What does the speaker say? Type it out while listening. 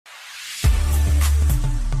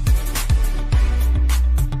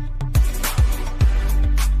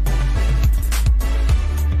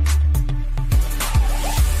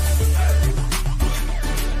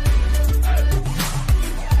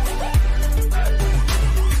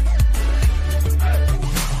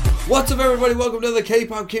What's up, everybody? Welcome to the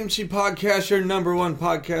K-Pop Kimchi Podcast, your number one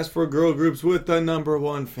podcast for girl groups with the number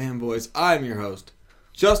one fanboys. I'm your host,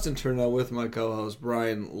 Justin Turnell, with my co-host,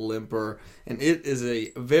 Brian Limper, and it is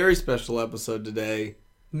a very special episode today.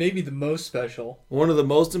 Maybe the most special. One of the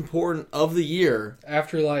most important of the year.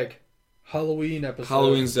 After, Halloween episode.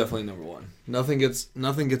 Halloween's definitely number one. Nothing gets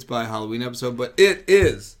by a Halloween episode, but it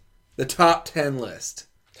is the top 10 list.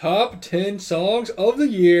 Top 10 songs of the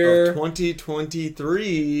year. Of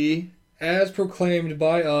 2023. As proclaimed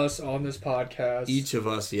by us on this podcast. Each of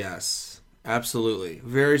us, yes. Absolutely.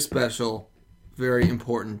 Very special, very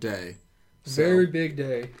important day. Very big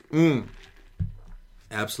day.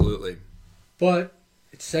 Absolutely. But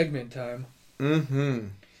it's segment time. Mm-hmm.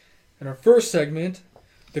 In our first segment,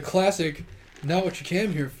 the classic Not What You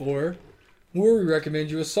Came Here For, where we recommend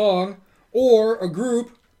you a song or a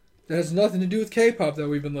group that has nothing to do with K-pop that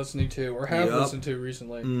we've been listening to or have listened to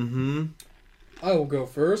recently. Mm-hmm. I will go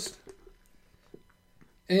first.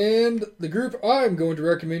 And the group I'm going to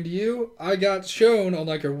recommend to you, I got shown on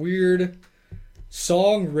a weird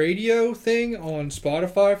song radio thing on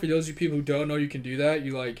Spotify. For those of you people who don't know, you can do that.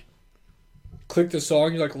 You click the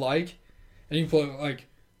song you like, and you can put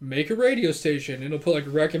make a radio station, and it'll put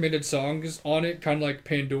recommended songs on it, kind of like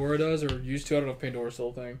Pandora does or used to. I don't know if Pandora's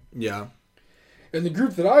still a thing. Yeah. And the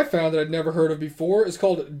group that I found that I'd never heard of before is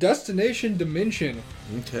called Destination Dimension.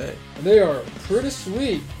 Okay. And they are pretty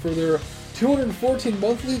sweet for their 214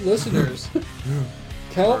 monthly listeners.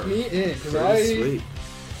 Count me in, because sweet.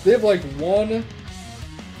 They have one,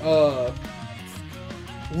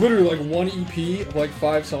 literally one EP of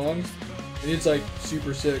 5 songs, and it's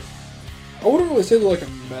super sick. I wouldn't really say they're a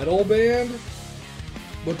metal band,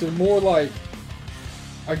 but they're more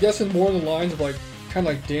I guess in more the lines of kind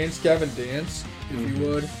of Dance Gavin Dance, if you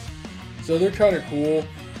would. So they're kind of cool.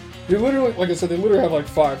 They literally, like I said, they literally have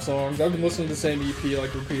 5 songs. I've been listening to the same EP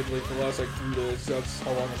repeatedly for the last 3 days. That's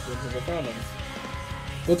how long it's been since I found them.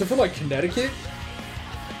 But they're from Connecticut.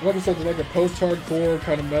 Like I said, they're a post-hardcore,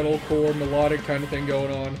 kind of metalcore, melodic kind of thing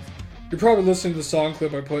going on. You're probably listening to the song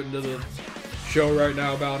clip I put into the show right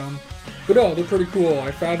now about them. But no, they're pretty cool.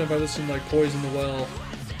 I found them by listening to Poison the Well,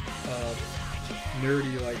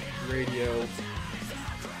 nerdy radio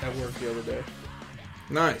at work the other day.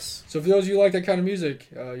 Nice. So for those of you who like that kind of music,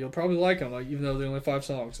 you'll probably like them, even though they only have 5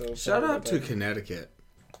 songs. So shout out to Connecticut.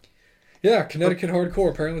 Yeah, Connecticut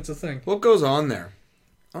hardcore. Apparently it's a thing. What goes on there?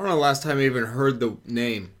 I don't know the last time I even heard the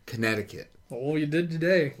name Connecticut. Well, you did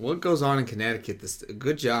today. What goes on in Connecticut?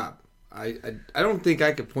 Good job. I don't think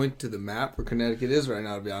I could point to the map where Connecticut is right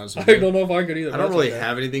now, to be honest with you. I don't know if I could either. I don't really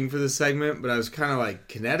have anything for this segment, but I was kind of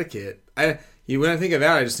Connecticut. When I think of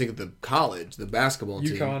that, I just think of the college, the basketball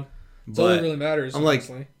team. UConn. That's all that really matters. I'm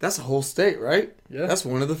honestly. That's a whole state, right? Yeah. That's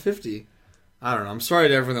one of the 50. I don't know. I'm sorry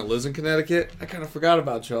to everyone that lives in Connecticut. I kind of forgot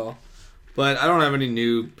about y'all. But I don't have any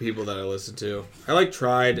new people that I listen to. I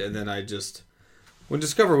tried, and then when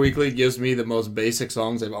Discover Weekly gives me the most basic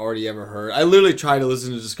songs I've already ever heard. I literally tried to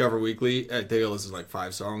listen to Discover Weekly. I think I listened to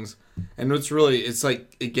 5 songs. And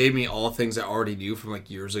it gave me all things I already knew from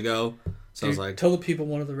years ago. So dude, I was tell the people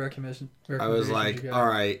one of the recommendations. I was all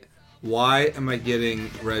right, why am I getting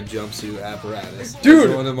Red Jumpsuit Apparatus? Dude,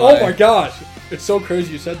 oh my gosh. It's so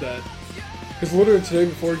crazy you said that. Because literally today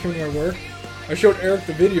before he came to my work, I showed Eric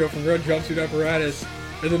the video from Red Jumpsuit Apparatus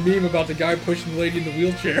and the meme about the guy pushing the lady in the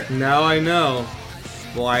wheelchair. Now I know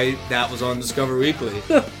why that was on Discover Weekly.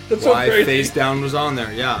 That's why so crazy. Face Down was on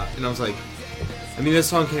there, yeah. And I was this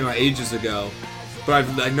song came out ages ago, but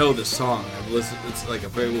I know this song. I've listened. It's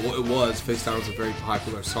Face Down was a very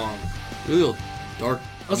popular song. Real dark.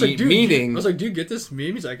 I was dude, meaning. I was dude, get this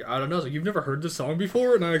meme? He's I don't know. I was you've never heard this song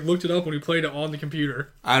before? And I looked it up when he played it on the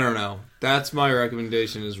computer. I don't know. That's my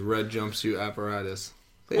recommendation is Red Jumpsuit Apparatus.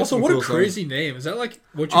 Also, what a crazy name. Is that what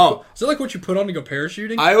you is that what you put on to go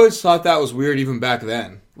parachuting? I always thought that was weird even back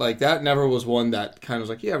then. That never was one that kind of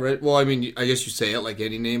was yeah, right. Well, I mean, I guess you say it like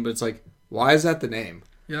any name, but it's why is that the name?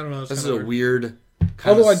 Yeah, I don't know. This is a weird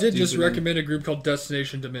although I did just recommend a group called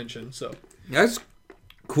Destination Dimension, so. That's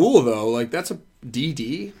cool, though. That's a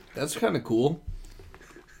DD. That's kind of cool.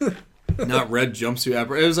 Not Red Jumpsuit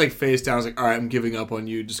Apparatus. It was Face Down. I was all right, I'm giving up on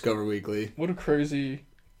you, Discover Weekly. What a crazy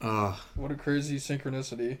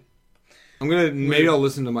synchronicity. Maybe I'll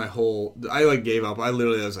listen to my whole, I gave up. I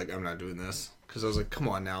literally was I'm not doing this. Because I was come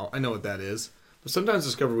on now. I know what that is. But sometimes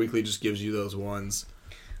Discover Weekly just gives you those ones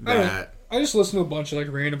that... I just listen to a bunch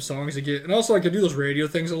of random songs I get. And also I do those radio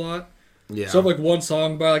things a lot. Yeah. So I have one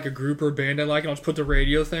song by a group or a band I like, and I'll just put the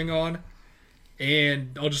radio thing on.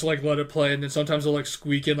 And I'll just let it play. And then sometimes I'll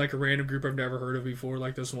squeak in a random group I've never heard of before,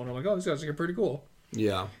 like this one. I'm oh, these guys are pretty cool.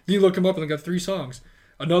 Yeah. Then you look them up and they got 3 songs.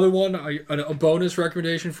 Another one, a bonus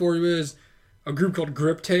recommendation for you is a group called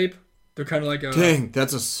Grip Tape. They're kind of like a... Dang,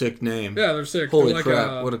 that's a sick name. Yeah, they're sick. Holy they're like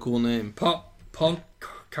crap, what a cool name. Pop punk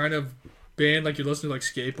kind of band, like you listen to like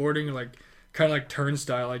skateboarding, or like kind of like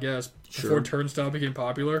Turnstile, I guess, before Turnstile became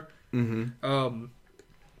popular. Mm-hmm.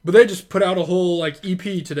 But they just put out a whole like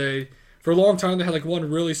EP today. For a long time, they had like one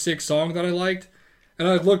really sick song that I liked, and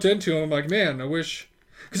I looked into them. I'm like, man, I wish,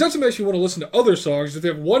 because that's what makes me want to listen to other songs. If they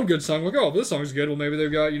have one good song, I'm like, oh, this song's good. Well, maybe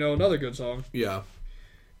they've got another good song. Yeah.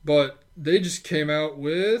 But they just came out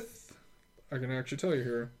with. I can actually tell you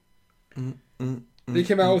here. They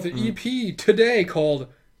came out with an EP today called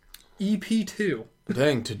EP2.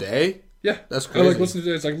 Dang, today? Yeah. That's crazy. I like listened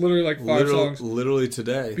to it. It's like literally like 5 songs. Literally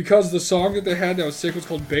today. Because the song that they had that was sick was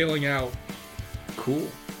called Bailing Out. Cool.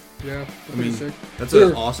 Yeah. I mean, sick. That's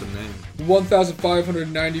an awesome name.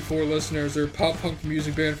 1,594 listeners. They're a pop punk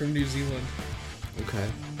music band from New Zealand. Okay.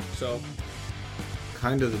 So.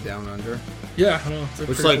 Kind of the down under. Yeah, I know.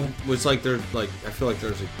 Which like they're like, I feel like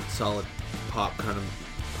there's a solid pop kind of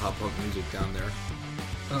pop punk music down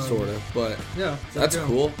there. Sort of. But yeah, that's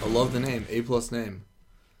cool. I love the name. A+ name.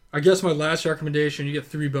 I guess my last recommendation, you get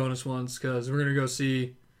 3 bonus ones because we're going to go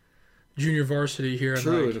see Junior Varsity here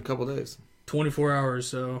in a couple days. 24 hours,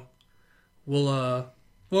 so we'll, I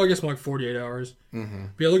guess more like 48 hours. Mm-hmm.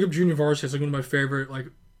 But yeah, look up Junior Varsity. It's like one of my favorite, like,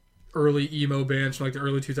 early emo bands from, like, the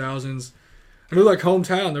early 2000s. And they're, like,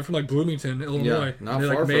 hometown. They're from, like, Bloomington, Illinois. Yeah, not and they,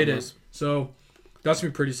 far like, made from it. us. So that's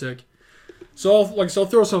going to be pretty sick. So I'll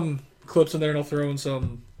throw some clips in there, and I'll throw in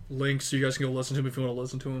some links so you guys can go listen to them if you want to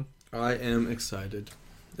listen to them. I am excited.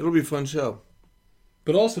 It'll be a fun show.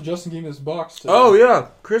 But also, Justin gave me this box today. Oh, yeah.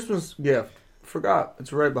 Christmas gift. Forgot.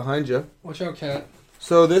 It's right behind you. Watch out, cat.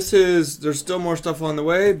 So there's still more stuff on the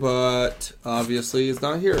way, but obviously it's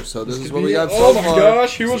not here. So this is what we got so far. Oh my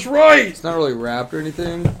gosh, he was right! It's not really wrapped or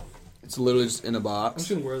anything. It's literally just in a I'm box. just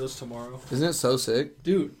going to wear this tomorrow. Isn't it so sick?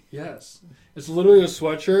 Dude, yes. It's literally a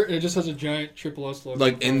sweatshirt, and it just has a giant triple S logo.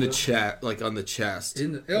 Like in the chat, like on the chest.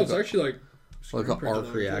 It's actually like an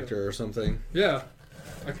arc reactor or something. Yeah.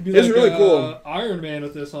 I could be it's really cool. Iron Man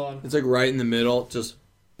with this on. It's like right in the middle, just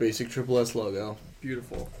basic triple S logo.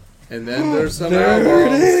 Beautiful. And then there's some albums. There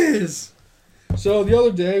it is! So the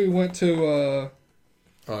other day we went to... oh,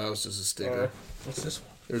 that was just a sticker. What's this one?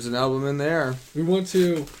 There's an album in there. We went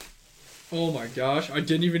to... Oh my gosh, I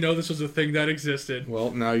didn't even know this was a thing that existed.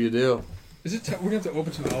 Well, now you do. Is it? We're going to have to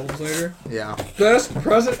open some albums later? Yeah. Best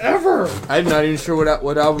present ever! I'm not even sure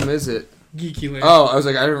what album is it. Geeky Land. Oh, I was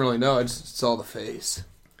like, I didn't really know. I just saw the face.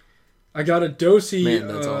 I got a Dosey... Man,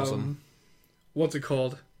 that's awesome. What's it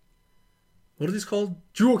called? What are these called?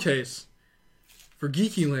 Jewel case. For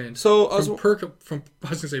Geeky Land. So, I was going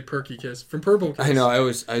to say Perky Kiss. From Purple Kiss. I know,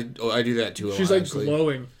 I do that too. She's like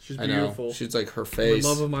glowing. She's beautiful. I know. She's like her face. My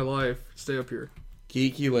love of my life. Stay up here.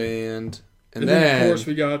 Geeky Land. And then, of course,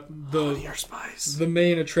 we got Honey or Spice. The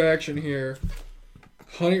main attraction here.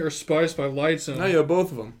 Honey or Spice by Lightsome. No, you have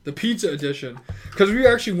both of them. The pizza edition. Because we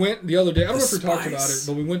actually went the other day. I don't know if we talked about it,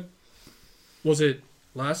 but we went... Was it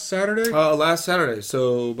last Saturday? Last Saturday,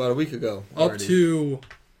 so about a week ago. Up to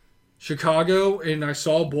Chicago, and I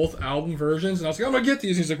saw both album versions, and I was like, I'm going to get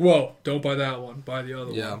these. And he's like, whoa, don't buy that one. Buy the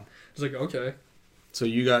other one. I was like, okay. So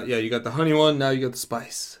you got the honey one, now you got the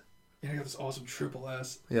spice. Yeah, I got this awesome triple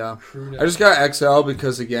S. Yeah. I just got XL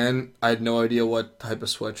because, again, I had no idea what type of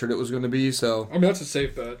sweatshirt it was going to be, so... I mean, that's a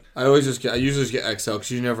safe bet. I usually just get XL because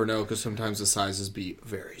you never know, because sometimes the sizes be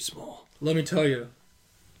very small. Let me tell you,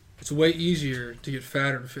 it's way easier to get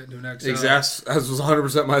fatter and fit into an XL. Exactly. That was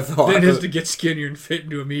 100% my thought. Than it is to get skinnier and fit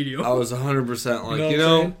into a medium. I was 100%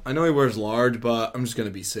 like, I know he wears large, but I'm just going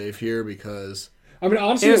to be safe here because... I mean,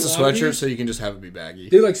 honestly, and it's a sweatshirt, so you can just have it be baggy.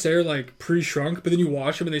 They say are pre-shrunk, but then you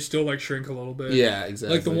wash them and they still shrink a little bit. Yeah,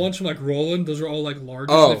 exactly. Like the ones from Roland, those are all large.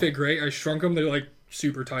 Oh, they fit great. I shrunk them; they're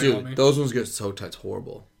super tight on me. Dude, those ones get so tight, it's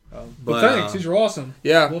horrible. But thanks, these are awesome.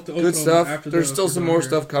 Yeah, we'll good stuff. There's still some more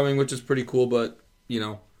stuff coming, which is pretty cool. But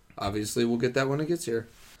obviously we'll get that when it gets here.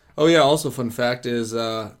 Oh yeah, also fun fact is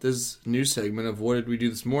this new segment of What Did We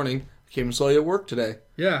Do This Morning? I came and saw you at work today.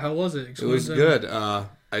 Yeah, how was it? It was good.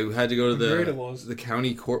 I had to go to the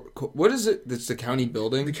county court. What is it? It's the county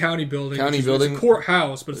building. The county building. Building. It's a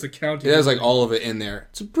courthouse, but it's the county. It has all of it in there.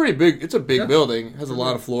 It's a pretty big. It's a big building. It has a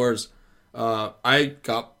lot of floors. I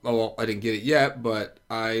didn't get it yet, but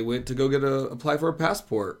I went to go apply for a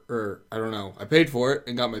passport, or I don't know. I paid for it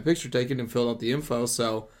and got my picture taken and filled out the info.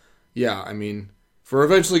 So, yeah, I mean, if we're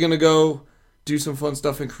eventually gonna go do some fun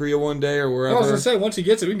stuff in Korea one day or wherever. I was gonna say once he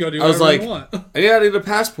gets it, we can go do whatever we want. I need a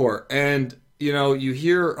passport and. You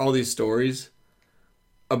hear all these stories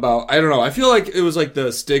about, I don't know, I feel like it was like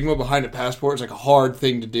the stigma behind a passport. It's like a hard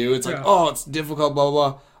thing to do. It's like, oh, it's difficult, blah,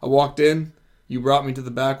 blah, blah. I walked in, you brought me to the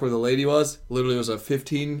back where the lady was. Literally, it was a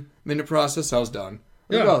 15-minute process. I was done.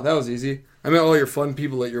 Like, oh, that was easy. I met all your fun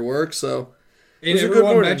people at your work, so... And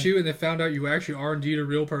everyone met you, and they found out you actually are indeed a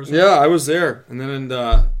real person. Yeah, I was there. And then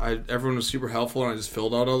everyone was super helpful, and I just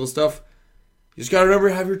filled out all the stuff. You just got to remember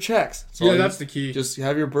to have your checks. That's the key. Just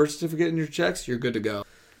have your birth certificate and your checks, you're good to go.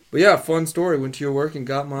 But yeah, fun story. Went to your work and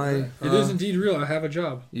got my... It is indeed real. I have a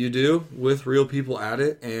job. You do, with real people at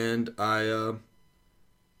it. And I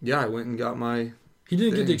went and got my... He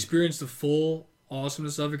didn't get to experience the full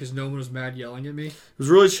awesomeness of it because no one was mad yelling at me. It was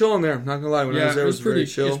really chill in there. I'm not going to lie. When I was there, it was very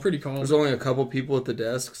chill. It was pretty calm. There was only a couple people at the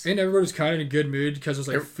desks. And everybody was kind of in a good mood because it was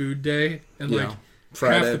like food day. And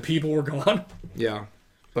Friday. Half the people were gone. Yeah.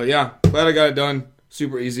 But yeah, glad I got it done.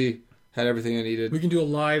 Super easy. Had everything I needed. We can do a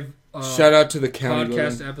live... shout out to the county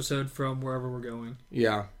podcast episode from wherever we're going.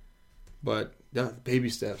 Yeah. But, yeah, baby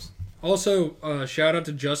steps. Also, shout out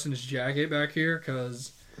to Justin's jacket back here,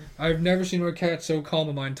 because I've never seen my cat so calm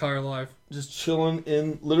in my entire life. Just chilling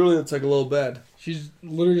in, literally, it's like a little bed. She's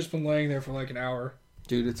literally just been laying there for like an hour.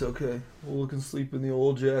 Dude, it's okay. We'll look and sleep in the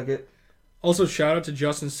old jacket. Also, shout out to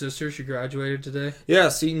Justin's sister. She graduated today. Yeah,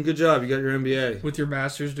 Seton, good job. You got your MBA. With your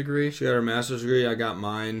master's degree. She got her master's degree. I got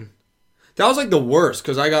mine. That was like the worst,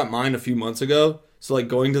 because I got mine a few months ago. So like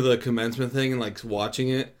going to the commencement thing and like watching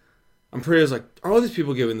it, I'm pretty, I was like, are all these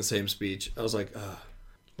people giving the same speech? I was like, ugh.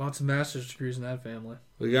 Lots of master's degrees in that family.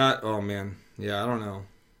 We got, oh man. Yeah, I don't know.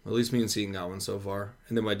 At least me and Seton got one so far.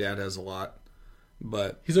 And then my dad has a lot.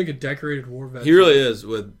 But he's like a decorated war veteran. He really is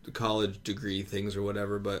with college degree things or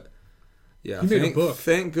whatever. But yeah, he made a book.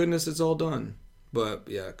 Thank goodness it's all done. But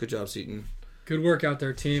yeah, good job, Seton. Good work out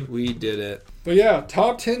there, team. We did it. But yeah,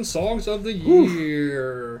 top 10 songs of the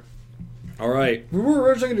year. All right. We were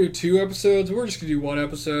originally going to do 2 episodes. We're just going to do 1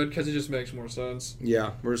 episode because it just makes more sense.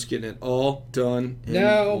 Yeah, we're just getting it all done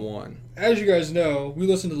in one. As you guys know, we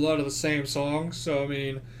listen to a lot of the same songs. So, I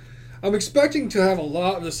mean, I'm expecting to have a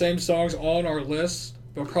lot of the same songs on our list,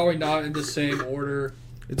 but probably not in the same order.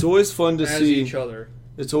 It's always fun to see each other.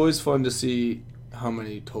 It's always fun to see how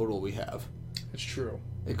many total we have. It's true.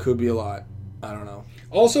 It could be a lot. I don't know.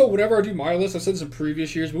 Also, whenever I do my list, I've said this in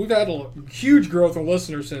previous years, but we've had a huge growth in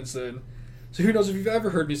listeners since then. So who knows if you've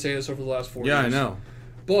ever heard me say this over the last 4 years. Yeah, I know.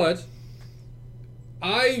 But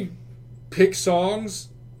I pick songs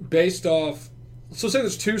based off... So say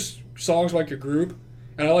there's 2 songs like a group,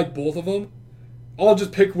 and I like both of them. I'll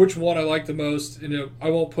just pick which one I like the most, and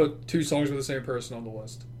I won't put 2 songs with the same person on the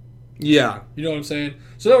list. Yeah. You know what I'm saying?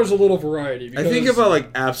 So that was a little variety. I think if I like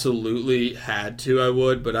absolutely had to, I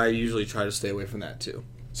would, but I usually try to stay away from that too.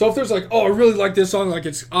 So if there's like, oh, I really like this song, like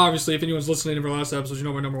it's obviously, if anyone's listening to our last episode, you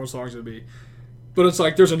know my number 1 songs would be. But it's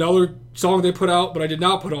like, there's another song they put out, but I did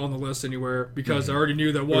not put it on the list anywhere because I already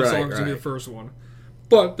knew that one song was going to be the first one.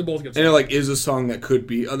 But they're both good songs. And it like is a song that could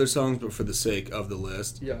be other songs, but for the sake of the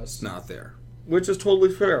list, yes, not there. Which is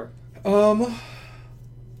totally fair.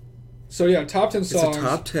 So yeah, top 10 songs. It's a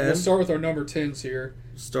top 10. We'll start with our number 10s here.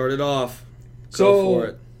 Start it off. Go for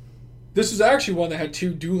it. This is actually one that had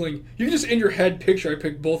 2 dueling. You can just in your head picture I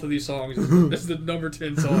picked both of these songs. This is the number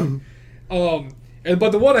 10 song. But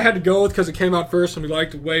the one I had to go with because it came out first and we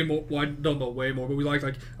liked way more. Well, I don't know way more, but we liked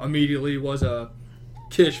like immediately was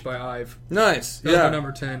 "Kish" by Ive. Nice. That was my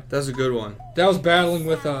number 10. That's a good one. That was battling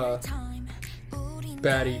with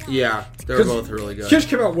Batty. Yeah, they were both really good. Kish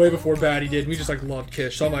came out way before Batty did. And we just like loved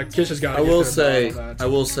Kish, so I'm like, Kish has got. I will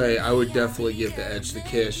say, I would definitely give the edge to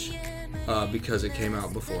Kish. Because it came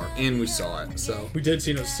out before, and we saw it. So we did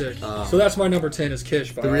see it was sick. So that's my number 10 is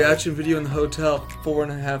Kish. The reaction video in the hotel,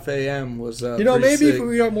 4:30 a.m. was maybe sick. if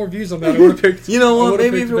we got more views on that, I would have picked. You know what?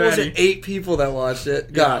 Maybe if it wasn't 8 people that watched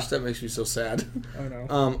it. Gosh, that makes me so sad. I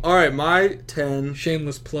know. All right, my 10.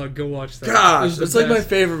 Shameless plug. Go watch that. Gosh, it's like my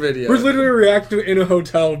favorite video. We're literally reacting to it in a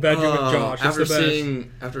hotel bedroom with Josh.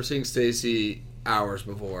 After seeing Stacy hours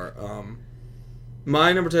before.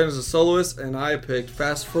 My number 10 is a soloist, and I picked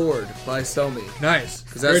Fast Forward by Sell Me. Nice.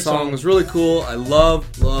 Because that song was really cool. I love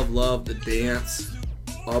the dance,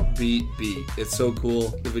 upbeat beat. It's so cool.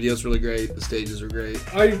 The video's really great. The stages are great.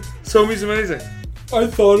 Sell Me's amazing. I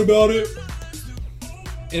thought about it.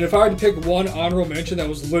 And if I had to pick one honorable mention that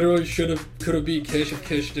was literally could have beat Kish if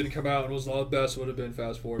Kish didn't come out and was the best, would have been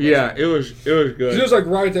Fast Forward. Yeah, it was good. It was like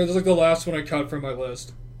right there. It was like the last one I cut from my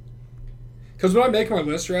list. Because when I make my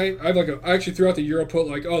list, right, I actually throughout the year I put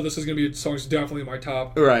like, oh, this is gonna be songs definitely in my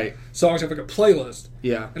top. Right. Songs. I have like a playlist.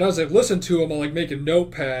 Yeah. And as I listen to them, I'll like make a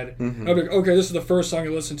notepad. Mm-hmm. I'll be like, okay, this is the first song I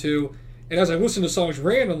listen to. And as I listen to songs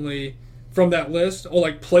randomly, from that list, I'll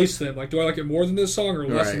like place them. Like, do I like it more than this song or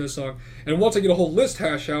less than this song? And once I get a whole list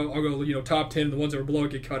hash out, I'll go, top 10. The ones that were below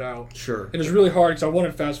it get cut out. Sure. And it's really hard because I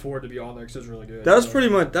wanted Fast Forward to be on there because it's really good. That's pretty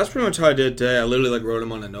much how I did it today. I literally like wrote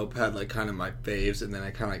them on a notepad, like kind of my faves, and then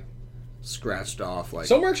I kind of like scratched off. Like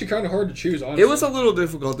some are actually kind of hard to choose. Honestly, it was a little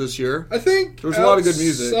difficult this year. I think there was a lot of good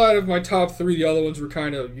music. Outside of my top 3, the other ones were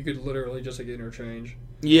kind of you could literally just like interchange.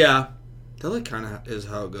 Yeah. That like kind of is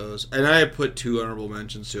how it goes. And I put 2 honorable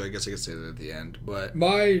mentions too. I guess I could say that at the end. But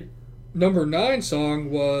my number 9 song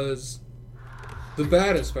was "The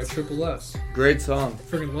Baddest" by Triple S. Great song.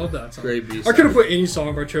 Freaking love that song. Great beat. I could have put any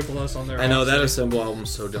song by Triple S on there. I know that Assemble album's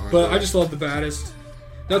so darn but good. I just love "The Baddest."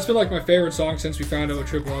 That's been like my favorite song since we found out what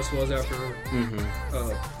Triple S was after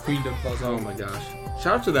Queendom Puzzle. Oh my gosh!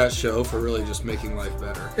 Shout out to that show for really just making life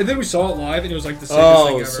better. And then we saw it live, and it was like the sickest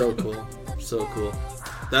thing ever. So cool, so cool.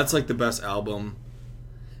 That's like the best album.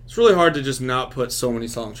 It's really hard to just not put so many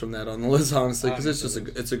songs from that on the list, honestly, because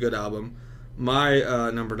it's a good album. My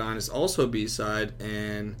number 9 is also a B-side,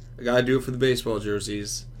 and I gotta do it for the baseball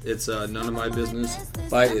jerseys. It's None of My Business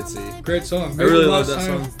by ITZY. Great song. I really love that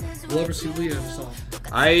song. We'll ever see Leah in the song.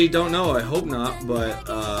 I don't know. I hope not, but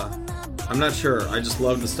I'm not sure. I just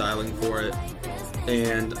love the styling for it,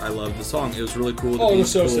 and I love the song. It was really cool. Oh, it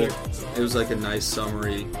was so sick. It was like a nice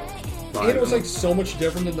summary vibe. And it was like so much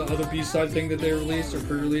different than the other B-side thing that they released or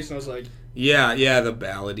pre-released, and I was like... Yeah, the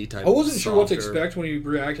ballady type. I wasn't sure what to expect when you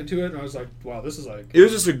reacted to it, and I was like, wow, this is like... It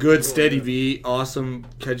was just a good, steady beat, awesome,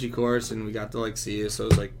 catchy chorus, and we got to like see it, so it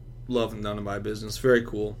was like, love None of My Business. Very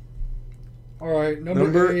cool. Alright,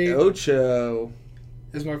 number 8 Ocho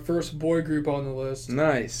is my first boy group on the list.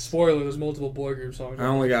 Nice. Spoiler, there's multiple boy group songs. I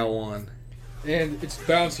only got one. And it's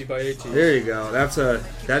Bouncy by AT. There you go.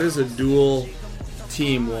 That is a dual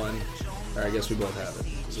team one. I guess we both have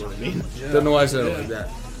it, is what I mean. Yeah. Don't know why I said it like that.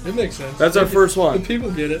 It makes sense. That's our first one. The people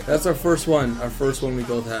get it. That's our first one. Our first one we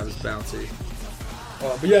both have is Bouncy.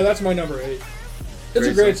 But yeah, that's my number 8. It's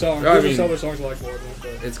a great song. There's other songs I like more than it,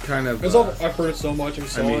 but it's kind of... I've heard it so much and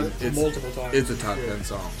saw it multiple times. It's a top 10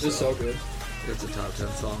 song. It's so good. It's a top 10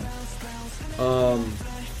 song.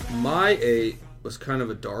 My 8 was kind of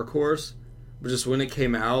a dark horse, but just when it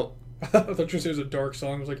came out... I thought you were saying it was a dark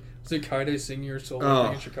song. I was like, was it Kaide singing your solo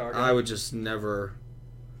thing in Chicago? I would just never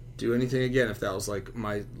do anything again if that was like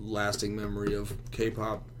my lasting memory of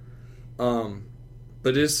K-pop.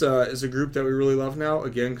 But it's a group that we really love now,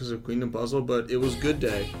 again, because of Queendom Puzzle, but it was Good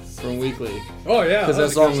Day from Weekly. Oh, yeah. Because that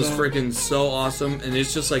song was freaking so awesome, and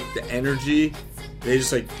it's just like the energy, it's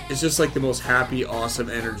just like the most happy, awesome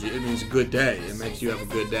energy. It means good day. It makes you have a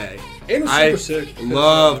good day. It was super sick.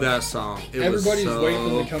 Love that song. Everybody's waiting for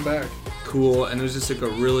them to come back. Cool, and it was just like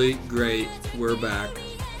a really great we're back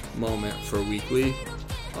moment for Weekly.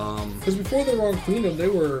 Because before they were on Queendom, they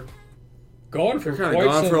were gone for kind of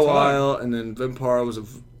gone for a while, and then Vampara was an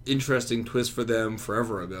interesting twist for them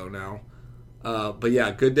forever ago now. But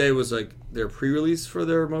yeah, Good Day was like their pre-release for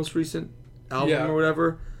their most recent album or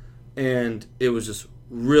whatever, and it was just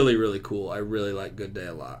really, really cool. I really like Good Day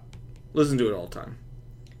a lot. Listen to it all the time.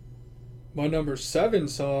 My number 7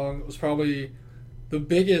 song was probably the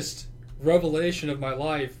biggest revelation of my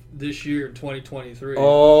life this year in 2023.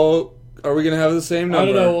 Oh, are we going to have the same number? I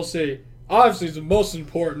don't know, we'll see. Obviously, it's the most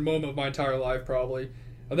important moment of my entire life, probably.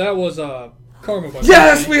 And that was Karma by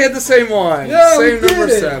Yes, we had the same one. Yeah, same we did number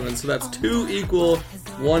it. 7. So that's 2 equal,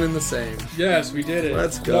 1 in the same. Yes, we did it.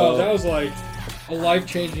 Let's go. No, that was like a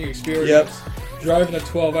life-changing experience. Yep. Driving a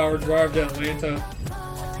 12-hour drive to Atlanta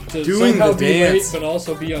to Doing somehow the be dance. late, but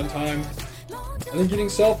also be on time. And then getting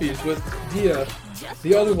selfies with Dia,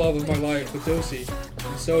 the other love of my life, with Dosi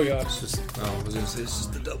and Soya. It's just, I was going to say, it's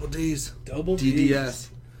just the double D's. Double Ds.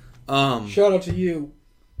 DDS. Shout out to you,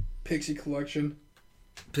 Pixie Collection.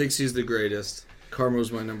 Pixie's the greatest. Karma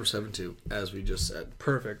was my number 7 too, as we just said.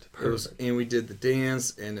 Perfect. And we did the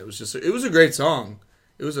dance, and it was a great song.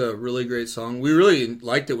 It was a really great song. We really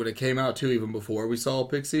liked it when it came out too, even before we saw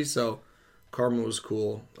Pixie. So Karma was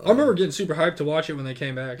cool. I remember getting super hyped to watch it when they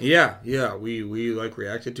came back. Yeah, we like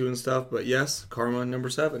reacted to and stuff. But yes, Karma number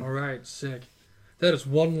 7. All right, sick. That is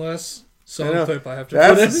one less song clip I have to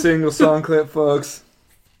That's put in. a single song clip, folks.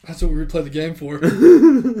 That's what we would play the game for.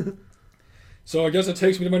 So I guess it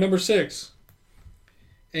takes me to my number 6.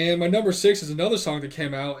 And my number 6 is another song that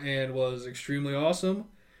came out and was extremely awesome.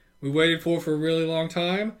 We waited for a really long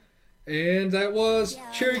time. And that was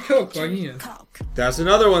Cherry Coke by Ian. That's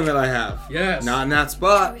another one that I have. Yes. Not in that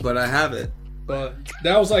spot, but I have it. But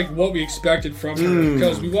that was like what we expected from her.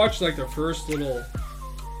 Because we watched like the first little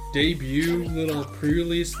debut, little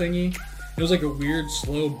pre-release thingy. It was like a weird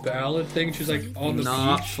slow ballad thing. She was like on the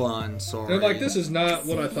Not beach. fun, sorry. And I'm like, this is not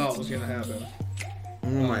what I thought was going to happen.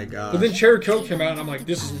 my god. But then Cherry Coke came out, and I'm like,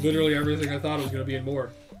 this is literally everything I thought it was going to be and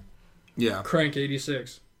more. Yeah. Crank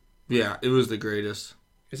 86. Yeah, it was the greatest.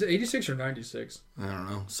 Is it 86 or 96? I don't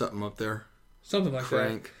know. Something up there. Something like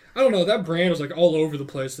Crank. that. I don't know. That brand was like all over the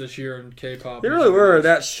place this year in K-pop. They really were.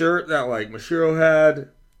 That shirt that like Mashiro had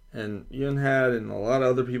and Yun had and a lot of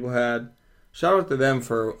other people had. Shout out to them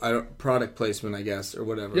for product placement, I guess, or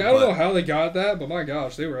whatever. Yeah, I don't know how they got that, but my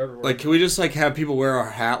gosh, they were everywhere. Like, can we just like have people wear our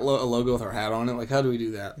hat, a logo with our hat on it? Like, how do we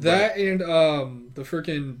do that? That and the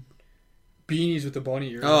freaking beanies with the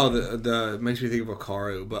bunny ears. Oh, the makes me think of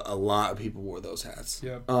Akaru, but a lot of people wore those hats.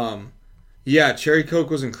 Yeah. Yeah, Cherry Coke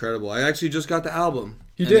was incredible. I actually just got the album.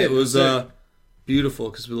 You did. It was beautiful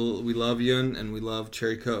because we love Yun and we love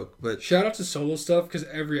Cherry Coke. But shout out to solo stuff because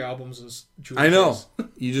every album's is. I know.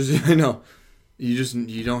 I know.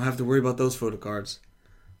 You don't have to worry about those photo cards.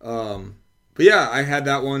 But yeah, I had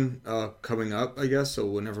that one coming up, I guess. So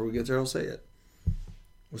whenever we get there, I'll say it.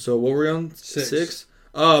 So what were we on? 6?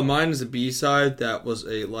 Mine is a B-side. That was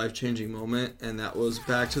a life-changing moment, and that was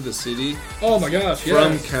Back to the City. Oh my gosh,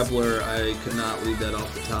 yes. From Kepler. I could not leave that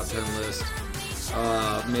off the top 10 list.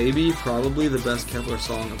 Maybe, probably the best Kepler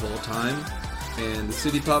song of all time. And the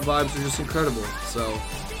city pop vibes are just incredible. So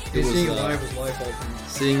seeing it live was life altering.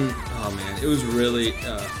 It was really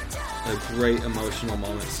a great emotional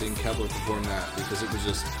moment seeing Kepler perform that because it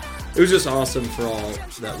was just awesome for all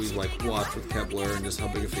that we've like watched with Kepler and just how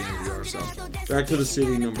big a fan we are. So Back to the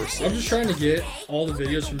City, number 6. I'm just trying to get all the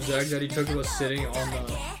videos from Zeg that he took of us sitting on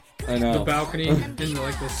the balcony in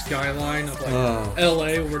like the skyline of like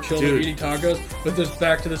LA where we're chilling eating tacos, but there's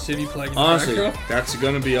Back to the City playing in the background. That's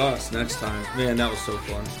gonna be us next time. Man, that was so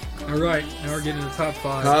fun. Alright, now we're getting to the top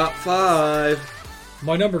 5. Top 5.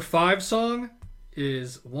 My number 5 song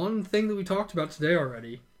is one thing that we talked about today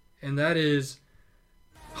already, and that is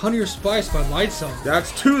Honey or Spice by Light Song.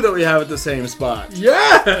 That's 2 that we have at the same spot.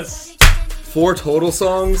 Yes! 4 total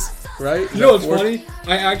songs, right? You know what's funny?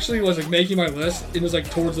 I actually was like making my list, and it was like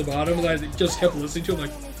towards the bottom, and I just kept listening to it. I'm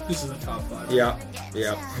like, this is a top 5. Yeah.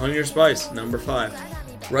 Honey or Spice, number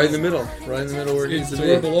 5. Right in the middle where it needs to be. It's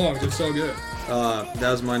where it belongs. It's so good. That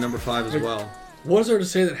was my number 5 as well. What is there to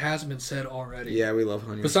say that hasn't been said already? Yeah, we love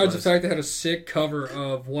Honey or Spice. Besides the fact they had a sick cover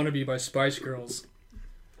of Wannabe by Spice Girls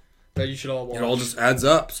that you should all watch. It all just adds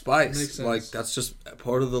up. Spice. Makes sense. Like, that's just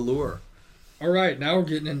part of the lure. Alright, now we're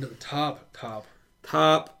getting into the top.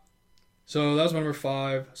 So that was my number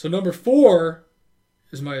 5. So number 4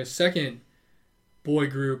 is my second boy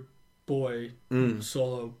group,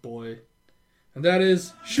 solo boy. And that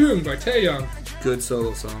is Shung by Taeyong. Good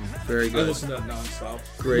solo song. Very good. I listen to that nonstop.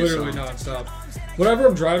 Great Literally song. nonstop. Whenever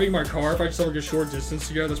I'm driving my car, if I just have like a short distance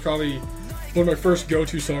to go, that's probably one of my first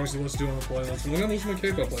go-to songs to listen to on the playlist. I'm listening to my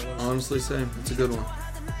K-pop playlist. Honestly, same. It's a good one.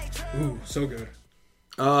 Ooh, so good.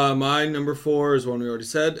 My number 4 is one we already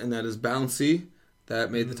said, and that is Bouncy.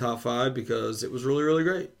 That made the top 5 because it was really, really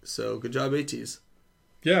great. So, good job, ATs.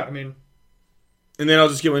 Yeah, I mean... And then I'll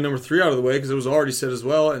just get my number 3 out of the way because it was already said as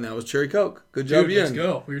well, and that was Cherry Coke. Good job, Dude, Ian. let's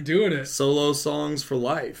go. We're doing it. Solo songs for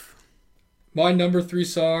life. My number 3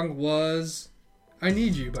 song was I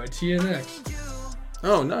Need You by TNX.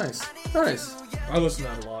 Oh, nice. I listen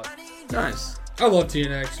to that a lot. Nice. I love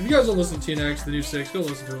TNX. If you guys don't listen to TNX, the new 6, go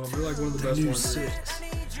listen to them. They're like one of the best New ones. 6.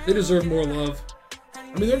 They deserve more love.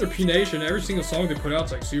 I mean, they're the P Nation. Every single song they put out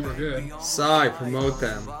is like super good. Psy, promote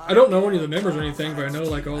them. I don't know any of the members or anything, but I know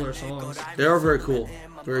like all their songs. They are very cool.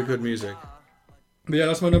 Very good music. But yeah,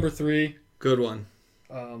 that's my number 3. Good one.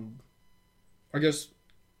 I guess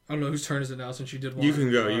I don't know whose turn is it now since you did one. You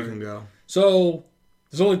can go. All You right. can go. So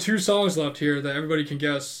there's only 2 songs left here that everybody can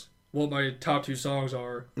guess what my top 2 songs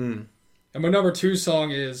are. And my number 2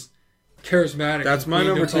 song is Charismatic. That's my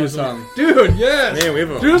number 2 song. Dude, yes. Man,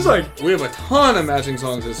 we have a ton of matching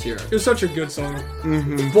songs this year. It was such a good song.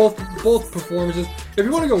 Mm-hmm. Both performances. If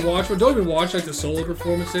you want to go watch one, don't even watch like the solo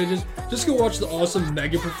performance stages. Just go watch the awesome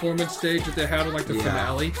mega performance stage that they had on like the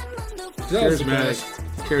finale. That was the best.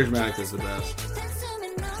 Charismatic is the best.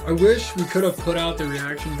 I wish we could have put out the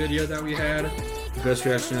reaction video that we had Best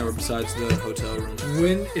reaction ever besides the hotel room.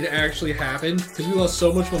 when it actually happened, because we lost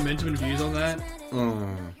so much momentum and views on that.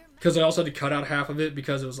 Because I also had to cut out half of it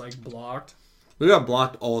because it was like blocked. We got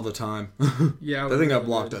blocked all the time. Yeah, I think got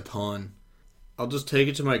blocked a ton. I'll just take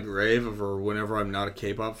it to my grave of whenever I'm not a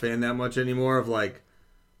K-pop fan that much anymore of like,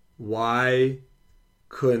 why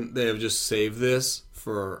couldn't they have just saved this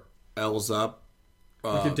for L's Up?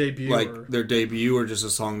 Like a debut. Like their debut or just a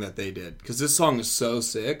song that they did. Because this song is so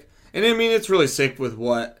sick. And I mean, it's really sick with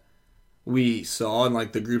what we saw and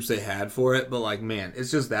like the groups they had for it. But like, man, it's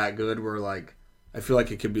just that good where like, I feel like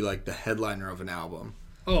it could be like the headliner of an album.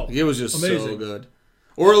 Oh, like, it was just amazing. so good.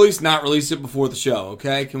 Or at least not release it before the show,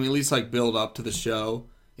 okay? Can we at least, like, build up to the show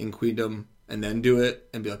in Queendom and then do it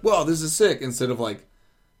and be like, whoa, this is sick, instead of, like,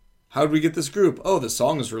 how did we get this group? Oh, the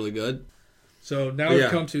song is really good. So now we've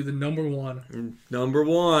come to the number one. Number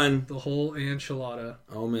one. The whole enchilada.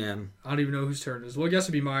 Oh, man. I don't even know whose turn it is. Well, I guess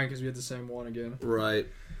it'd be mine because we had the same one again. Right.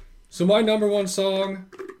 So my number one song,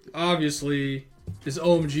 obviously, is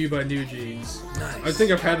OMG by New Jeans. Nice. I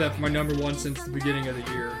think I've had that for my number one since the beginning of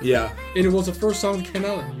the year. Yeah. And it was the first song that came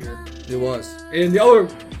out in the year. It was. And the other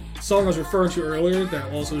song I was referring to earlier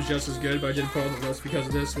that also was just as good, but I didn't put on the list because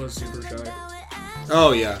of this, was Super Shy.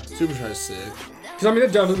 Oh, yeah. Super Shy is sick. Because, I mean,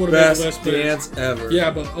 it definitely would have made the list. Best dance ever.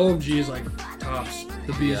 Yeah, but OMG is like tops.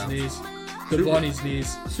 The bee's knees. The bunny's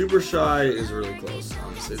knees. Super Shy is really close,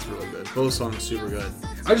 honestly. It's really good. Both songs super good.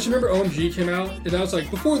 I just remember OMG came out, and I was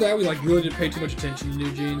like, before that, we like really didn't pay too much attention to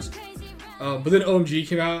New Jeans. But then OMG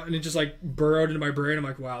came out, and it just like burrowed into my brain. I'm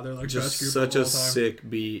like, wow, they're like just best group such of all a time. sick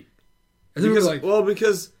beat. And then Because, we were like,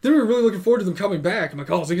 because then we were really looking forward to them coming back. I'm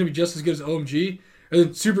like, oh, is it gonna be just as good as OMG? And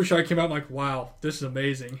then Super Shy came out. I'm like, wow, this is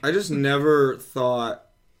amazing. I just never thought,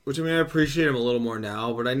 which I mean, I appreciate him a little more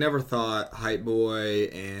now, but I never thought Hype Boy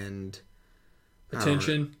and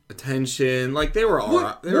Attention, like they were all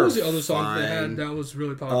right. What was the other song they had that was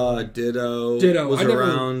really popular? Ditto was never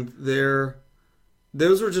around there.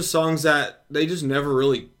 Those were just songs that they just never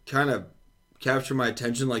really kind of captured my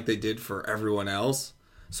attention like they did for everyone else.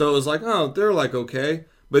 So it was like, oh, they're like okay.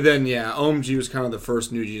 But then, yeah, OMG was kind of the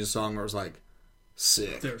first New Jeans song where I was like,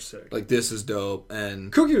 sick. They're sick. Like, this is dope.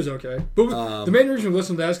 And Cookie was okay. But the main reason we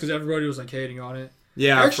listened to that is because everybody was like hating on it.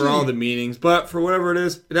 Yeah, actually, for all the meanings. But for whatever it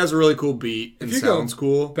is, it has a really cool beat and sounds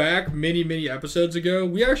cool. Back many episodes ago,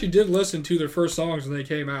 we actually did listen to their first songs when they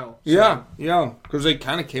came out. So. Yeah. Because they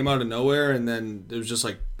kind of came out of nowhere, and then it was just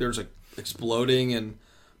like, there was like exploding.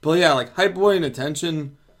 But yeah, like Hype Boy and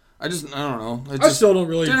Attention, I don't know. I still don't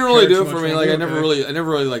really. Didn't really do it for me. Like I never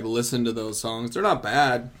really like listened to those songs. They're not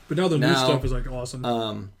bad. But now the new stuff is like awesome.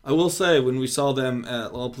 I will say when we saw them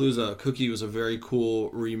at Lollapalooza, Cookie was a very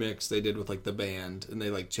cool remix they did with like the band, and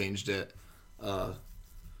they like changed it.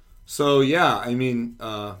 So yeah, I mean,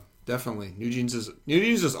 definitely New Jeans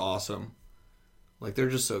is awesome. Like they're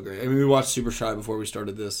just so great. I mean, we watched Super Shy before we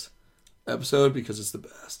started this episode because it's the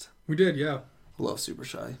best. We did, yeah. I love Super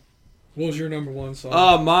Shy. What was your number one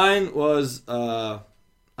song? Mine was, I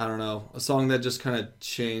don't know, a song that just kind of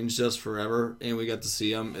changed us forever, and we got to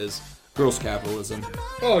see them, is Girls Capitalism.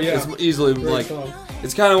 Oh, yeah. It's easily, great like, song.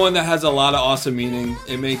 It's kind of one that has a lot of awesome meaning.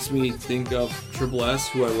 It makes me think of Triple S,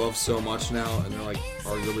 who I love so much now, and they're, like,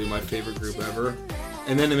 arguably my favorite group ever.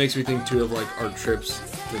 And then it makes me think, too, of, like, our trip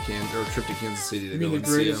to Kansas City to go and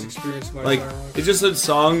see them. Experience of my Like, entire life. it's just a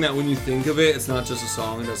song that when you think of it, it's not just a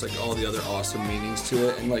song. It has, like, all the other awesome meanings to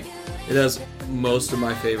it. And, like, it has most of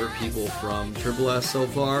my favorite people from Triple S so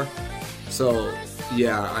far. So,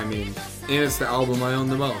 yeah, I mean, and it's the album I own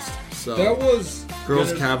the most. So that was...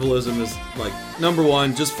 Girls Capitalism is, like, number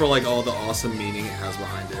one just for, like, all the awesome meaning it has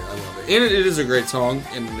behind it. I love it. And it is a great song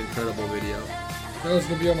and an incredible video. That was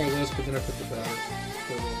going to be on my list, but then I put the ballot.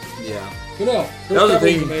 Yeah. But no, that was the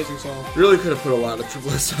thing. An amazing song. Really could have put a lot of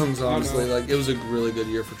Triple S songs, honestly. Like, it was a really good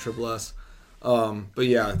year for Triple S. But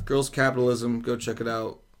yeah, Girls Capitalism, go check it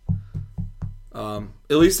out.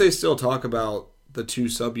 At least they still talk about the two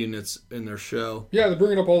subunits in their show. Yeah, they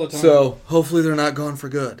bring it up all the time. So, hopefully they're not gone for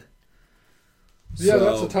good. Yeah,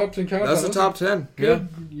 that's the top 10 countdown. That's the top 10. Good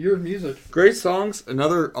year of music. Great songs.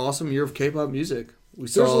 Another awesome year of K-pop music.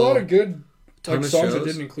 There's a lot of good songs that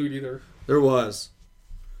didn't include either. There was.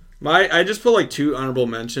 I just put like 2 honorable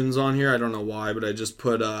mentions on here. I don't know why, but I just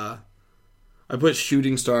put I put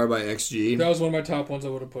Shooting Star by XG. That was one of my top ones I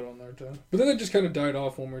would have put on there too. But then it just kind of died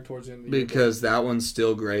off when we were towards the end of the year. Because that one's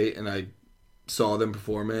still great, and I saw them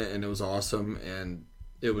perform it, and it was awesome, and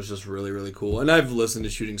it was just really, really cool. And I've listened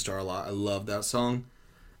to Shooting Star a lot. I love that song.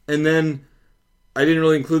 And then I didn't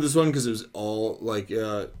really include this one because it was all like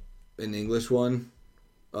an English one,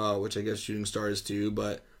 which I guess Shooting Star is too,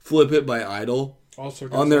 but Flip It by Idol. Also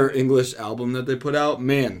on their English album that they put out.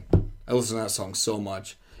 Man, I listen to that song so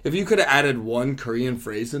much. If you could have added one Korean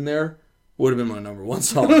phrase in there, would have been my number one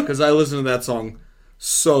song. Because I listen to that song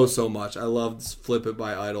so much. I love Flip It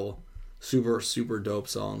by Idol. Super dope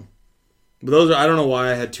song. But those are, I don't know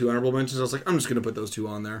why I had 2 honorable mentions. I was like, I'm just going to put those 2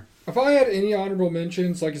 on there. If I had any honorable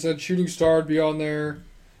mentions, like I said, Shooting Star would be on there.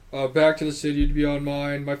 Back to the City would be on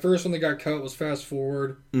mine. My first one that got cut was Fast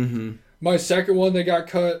Forward. Mm-hmm. My second one that got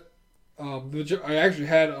cut, I actually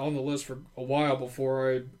had it on the list for a while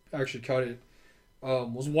before I actually cut it,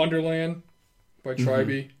 was Wonderland by Tribe.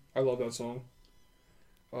 Mm-hmm. I love that song.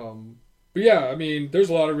 But yeah, I mean, there's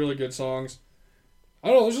a lot of really good songs. I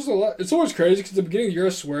don't know, it's just a lot. It's always crazy because at the beginning of the year, I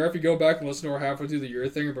swear, if you go back and listen to our halfway through the year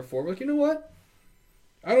thing or before, we're like, you know what?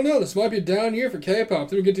 I don't know, this might be a down year for K-pop.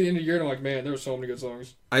 Then we get to the end of the year and I'm like, man, there were so many good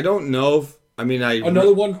songs. I don't know if,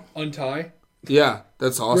 Another one, Untie. Yeah,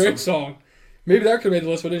 that's awesome. Great song. Maybe that could have made the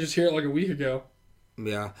list, but I didn't just hear it like a week ago.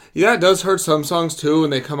 Yeah. Yeah, it does hurt some songs too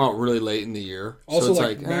when they come out really late in the year. Also, so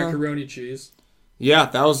it's Macaroni Cheese. Yeah,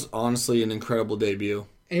 that was honestly an incredible debut.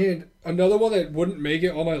 And another one that wouldn't make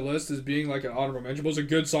it on my list as being like an honorable mention, but was a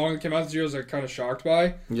good song that came out this year I was like kind of shocked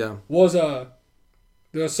by. Yeah. Was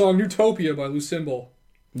the song Utopia by Lucymbal.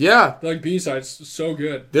 Yeah. Like B-sides, so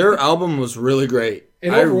good. Their album was really great.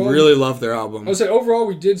 And I overall, really love their album. I would say overall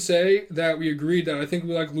we did say that we agreed that I think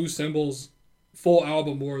we like Lucymbal's full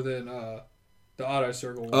album more than the Odd Eye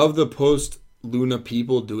Circle one. Of the post-Luna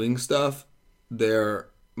people doing stuff, they're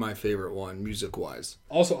my favorite one, music-wise.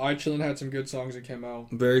 Also, I Chillin' had some good songs that came out.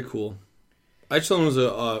 Very cool. I Chillin' was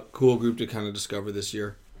a cool group to kind of discover this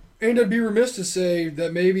year. And I'd be remiss to say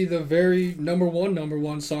that maybe the very number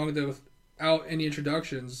one song that without any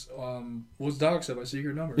introductions was Doxa by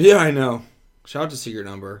Secret Number. Yeah, I know. Shout out to Secret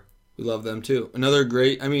Number. We love them too. Another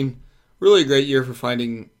great, really great year for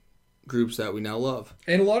finding groups that we now love.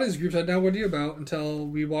 And a lot of these groups I had no idea about until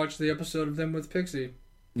we watched the episode of them with Pixie.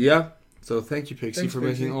 Yeah. So thank you, Pixie, Thanks, for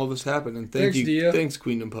Pixie. making all this happen. And Thanks, Dia. Thanks,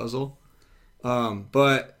 Queendom Puzzle.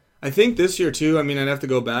 But I think this year too, I'd have to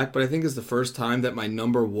go back, but I think it's the first time that my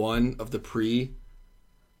number one of the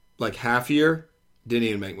half year didn't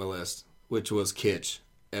even make my list, which was Kitsch.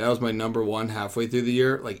 And that was my number one halfway through the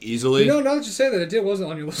year, easily. Now that you say that, it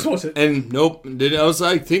wasn't on your list, was it? And nope. I was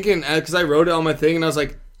thinking, because I wrote it on my thing, and I was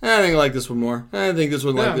like, I think I like this one more. I think this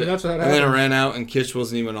one like it. That's what and then it ran out, and Kitsch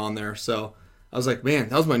wasn't even on there. So I was like, man,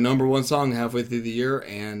 that was my number one song halfway through the year,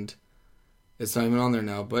 and it's not even on there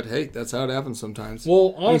now. But hey, that's how it happens sometimes.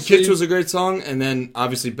 Well, honestly, Kitsch was a great song, and then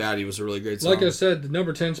obviously Baddie was a really great song. Like I said, the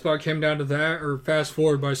number 10 spot came down to that or Fast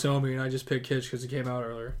Forward by Somi, and I just picked Kitsch because it came out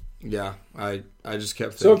earlier. Yeah, I just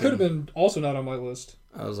kept thinking. So it could have been also not on my list.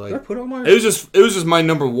 I was like, did I put it on my It was just my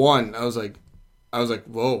number one. I was like,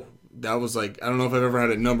 whoa. That was I don't know if I've ever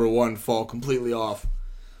had a number one fall completely off.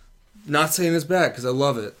 Not saying it's bad because I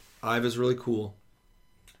love it. Ive is really cool.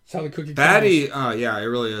 That's how the cookie Baddie, yeah, it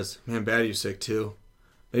really is. Man, Baddie's sick too.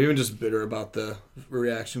 Maybe I'm just bitter about the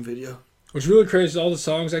reaction video. What's really crazy is all the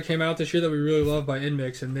songs that came out this year that we really love by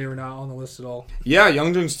Inmix, and they were not on the list at all. Yeah,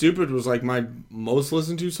 Young Jung Stupid was my most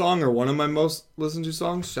listened to song, or one of my most listened to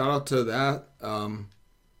songs. Shout out to that.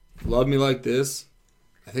 Love Me Like This.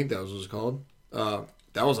 I think that was what it was called.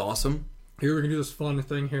 That was awesome. Here we can do this fun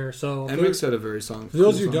thing here. So Inmix had a very song. For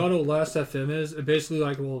those of you who don't know what Last FM is, it basically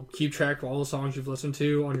will keep track of all the songs you've listened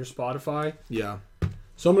to on your Spotify. Yeah.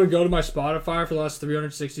 So I'm going to go to my Spotify for the last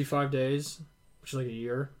 365 days, which is a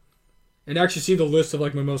year, and actually see the list of my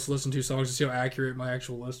most listened to songs and see how accurate my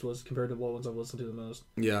actual list was compared to what ones I've listened to the most.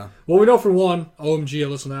 Yeah. Well, we know for one, OMG, I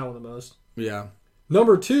listened to that one the most. Yeah.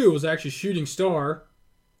 Number 2 was actually Shooting Star,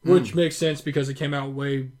 which makes sense because it came out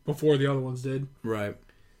way before the other ones did. Right.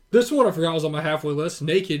 This one I forgot was on my halfway list,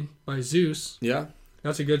 Naked by Zeus. Yeah.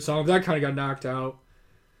 That's a good song, but that kind of got knocked out.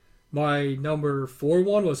 My number 4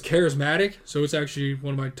 one was Charismatic, so it's actually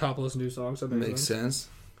one of my top listened to songs. That makes sense.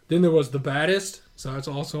 Then there was The Baddest, so that's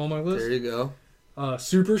also on my list. There you go.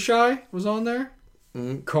 Super Shy was on there.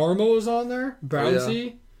 Karma was on there.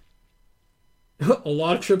 Bouncy. Oh, yeah. A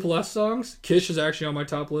lot of Triple S songs. Kish is actually on my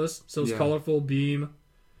top list. So is Colorful, Beam.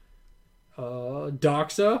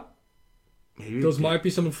 Doxa. Those might be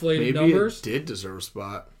some inflated numbers. Maybe it did deserve a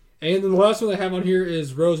spot. And then the last one I have on here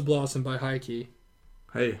is Rose Blossom by Heike.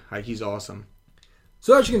 Hey, Heike's awesome.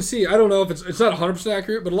 So as you can see, I don't know if it's not 100%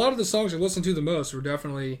 accurate, but a lot of the songs I listened to the most were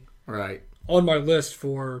definitely on my list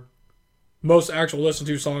for most actual listened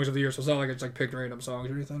to songs of the year. So it's not like it's picked random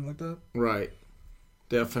songs or anything like that. Right.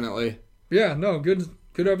 Definitely. Yeah, no, good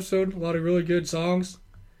episode. A lot of really good songs.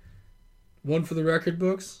 One for the record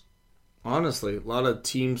books. Honestly, a lot of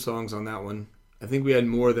team songs on that one. I think we had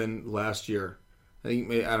more than last year. I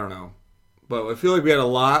don't know. But I feel like we had a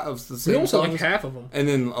lot of the same songs. We also half of them. And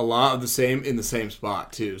then a lot of the same in the same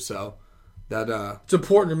spot, too. So, that... It's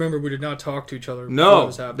important to remember we did not talk to each other before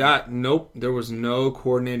this happened. Nope. There was no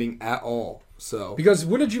coordinating at all. So... Because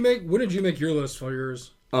when did you make your list for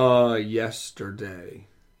yours? Yesterday.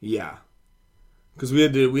 Yeah. Because we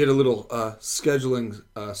had a little scheduling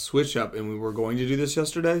switch up, and we were going to do this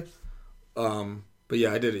yesterday. But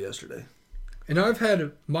yeah, I did it yesterday. And I've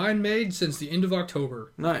had mine made since the end of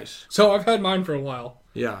October. Nice. So I've had mine for a while.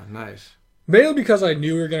 Yeah, nice. Mainly because I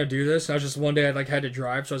knew we were going to do this. I was just one day I had to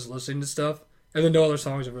drive, so I was listening to stuff. And then no other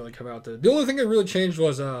songs have really come out. The only thing that really changed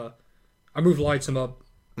was I moved Lightsome up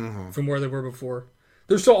from where they were before.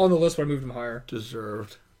 They're still on the list, but I moved them higher.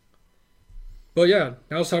 Deserved. But yeah,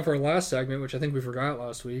 now it's time for our last segment, which I think we forgot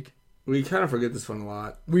last week. We kind of forget this one a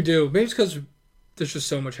lot. We do. Maybe it's because there's just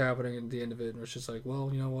so much happening at the end of it, and it's just like, well,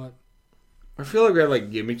 you know what? I feel like we have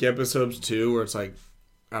like gimmick episodes too, where it's like,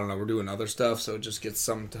 I don't know, we're doing other stuff, so it just gets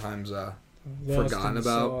sometimes forgotten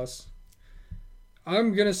about. Sauce.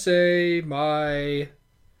 I'm gonna say my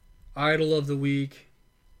idol of the week,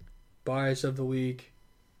 bias of the week,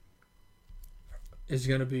 is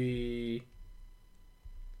gonna be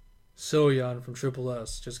Soyeon from Triple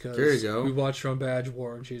S, just because there you go. We watched her on Badge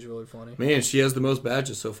War and she's really funny. Man, she has the most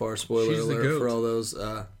badges so far. Spoiler She's the alert goat.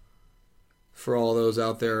 for all those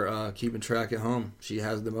out there keeping track at home. She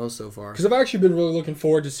has the most so far. Because I've actually been really looking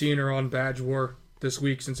forward to seeing her on Badge War this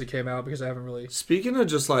week since it came out, because I haven't really. Speaking of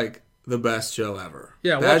just like the best show ever,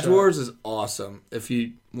 yeah, Badge Wars is awesome. If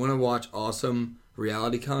you want to watch awesome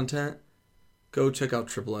reality content, go check out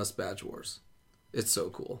Triple S Badge Wars. It's so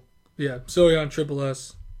cool. Yeah, Soyeon, Triple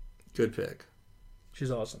S. Good pick.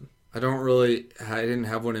 She's awesome. I didn't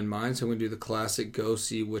have one in mind, so I'm going to do the classic go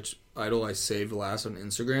see which idol I saved last on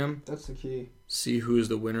Instagram. That's the key. See who is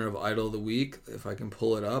the winner of Idol of the Week. If I can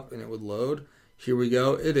pull it up and it would load. Here we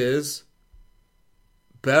go. It is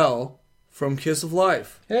Belle from Kiss of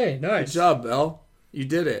Life. Hey, nice. Good job, Belle. You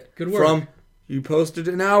did it. Good work. You posted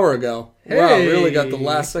an hour ago. Hey. Wow, really got the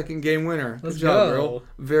last second game winner. Let's Good job, go. girl.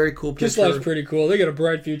 Very cool picture. Kiss Life's pretty cool. They got a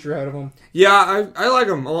bright future ahead of them. Yeah, I like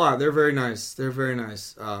them a lot. They're very nice.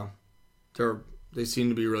 They seem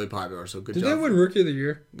to be really popular, so good job. Did they win Rookie of the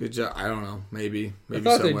Year? Good job. I don't know. Maybe I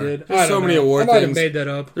thought somewhere. they did. There's so many award things. I might things. have made that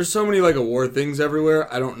up. There's so many like award things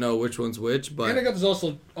everywhere. I don't know which one's which, but And I got this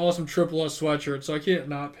also awesome Triple S sweatshirt, so I can't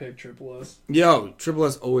not pick Triple S. Yo, Triple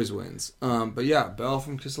S always wins. But yeah, Belle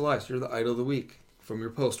from Kiss of Life, you're the idol of the week from your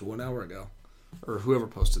post 1 hour ago, or whoever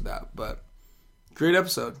posted that. But great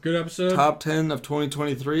episode. Good episode. Top 10 of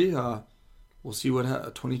 2023. We'll see what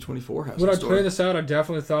 2024 has. When I in store. planned this out, I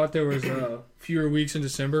definitely thought there was fewer weeks in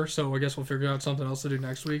December, so I guess we'll figure out something else to do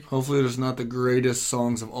next week. Hopefully there's not the greatest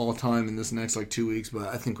songs of all time in this next 2 weeks, but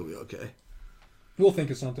I think we'll be okay. We'll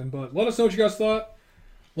think of something, but let us know what you guys thought.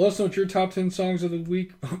 Let us know what your top 10 songs of the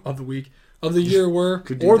week, of the year were,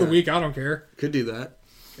 or the week, I don't care. Could do that.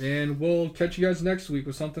 And we'll catch you guys next week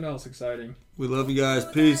with something else exciting. We love you guys.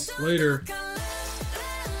 Peace. Later.